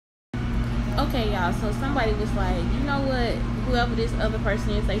okay, y'all, so somebody was like, you know what, whoever this other person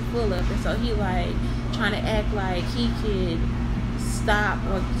is, they full of, and so he like trying to act like he could stop,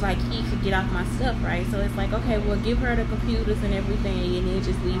 or like he could get off my stuff, right? So it's like, okay, well, give her the computers and everything, and then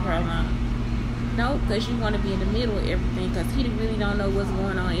just leave her alone. No, because you want to be in the middle of everything, because he really don't know what's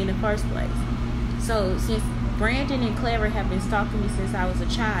going on in the first place. So since Brandon and Clara have been stalking me since I was a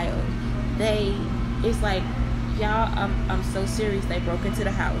child, it's like, y'all, I'm so serious, they broke into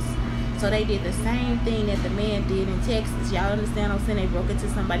the house. So they did the same thing that the man did in Texas. Y'all understand what I'm saying? They broke into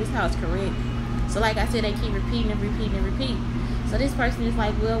somebody's house, correct? So like I said, they keep repeating and repeating and repeating. So this person is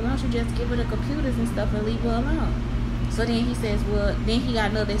like, well, why don't you just give her the computers and stuff and leave her alone? So then he says, well, then he got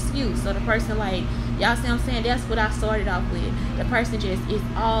another excuse. So the person, like, y'all see what I'm saying? That's what I started off with. The person just is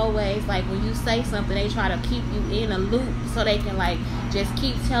always like, when you say something, they try to keep you in a loop so they can like just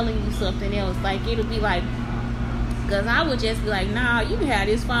keep telling you something else. Like, it'll be like, because I would just be like, nah, you can have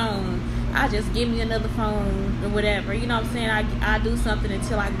this phone. I just give me another phone or whatever. You know what I'm saying? I do something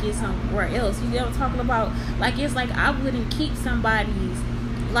until I get somewhere else. You know what I'm talking about? Like, it's like I wouldn't keep somebody's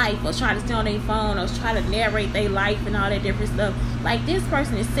life or try to stay on their phone or try to narrate their life and all that different stuff. Like, this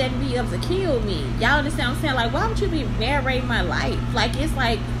person is setting me up to kill me. Y'all understand what I'm saying? Like, why would you be narrating my life? Like, it's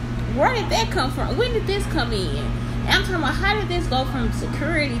like, where did that come from? When did this come in? I'm talking about, how did this go from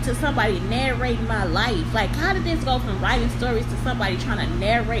security to somebody narrating my life? Like, how did this go from writing stories to somebody trying to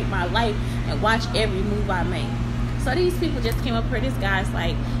narrate my life and watch every move I make? So these people just came up here. This guy's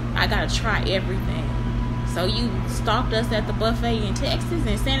like, I gotta try everything. So you stalked us at the buffet in Texas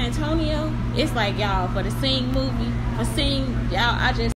and San Antonio. It's like, y'all, for the Sing movie, y'all, I just